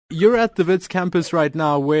You're at the WITS campus right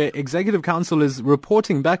now where Executive Council is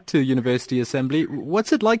reporting back to University Assembly.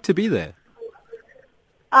 What's it like to be there?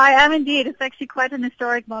 I am indeed. It's actually quite an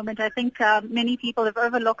historic moment. I think many people have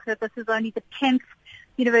overlooked that this is only the 10th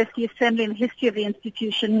University Assembly in the history of the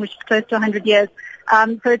institution, which is close to 100 years.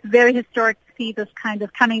 So it's very historic to see this kind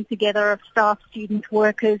of coming together of staff, students,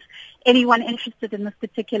 workers, anyone interested in this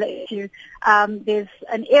particular issue. There's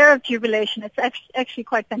an air of jubilation. It's actually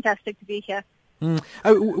quite fantastic to be here.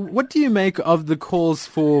 What do you make of the calls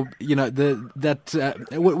for,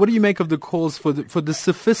 what do you make of the calls for the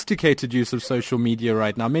sophisticated use of social media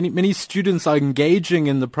right now? Many students are engaging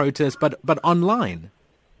in the protest, but online.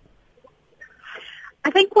 I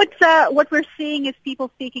think what we're seeing is people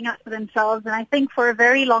speaking up for themselves, and I think for a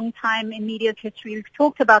very long time in media's history, we've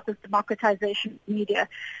talked about this democratization of media,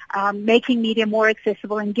 making media more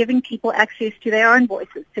accessible and giving people access to their own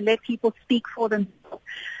voices, to let people speak for themselves.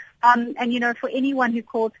 For anyone who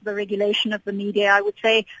calls for the regulation of the media, I would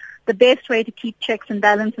say the best way to keep checks and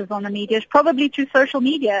balances on the media is probably through social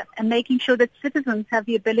media and making sure that citizens have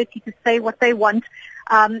the ability to say what they want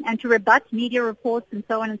and to rebut media reports and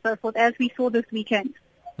so on and so forth, as we saw this weekend.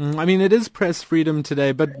 It is press freedom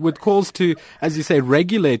today, but with calls to, as you say,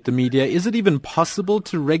 regulate the media, is it even possible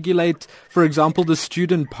to regulate, for example, the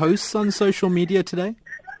student posts on social media today?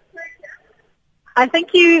 I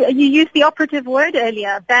think you used the operative word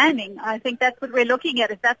earlier, banning. I think that's what we're looking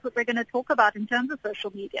at, if that's what we're going to talk about in terms of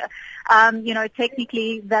social media.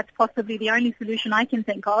 Technically, that's possibly the only solution I can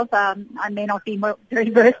think of. I may not be very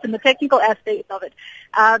versed in the technical aspects of it.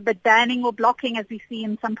 But banning or blocking, as we see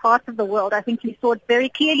in some parts of the world, I think we saw it very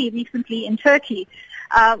clearly recently in Turkey,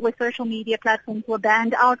 where social media platforms were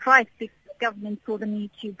banned outright because government saw the need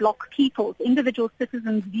to block people's, individual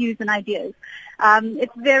citizens' views and ideas.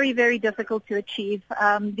 It's very, very difficult to achieve.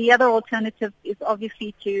 The other alternative is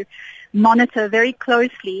obviously to monitor very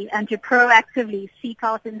closely and to proactively seek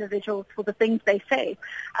out individuals for the things they say.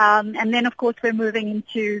 And then, of course, we're moving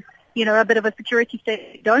into, a bit of a security state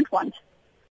we don't want.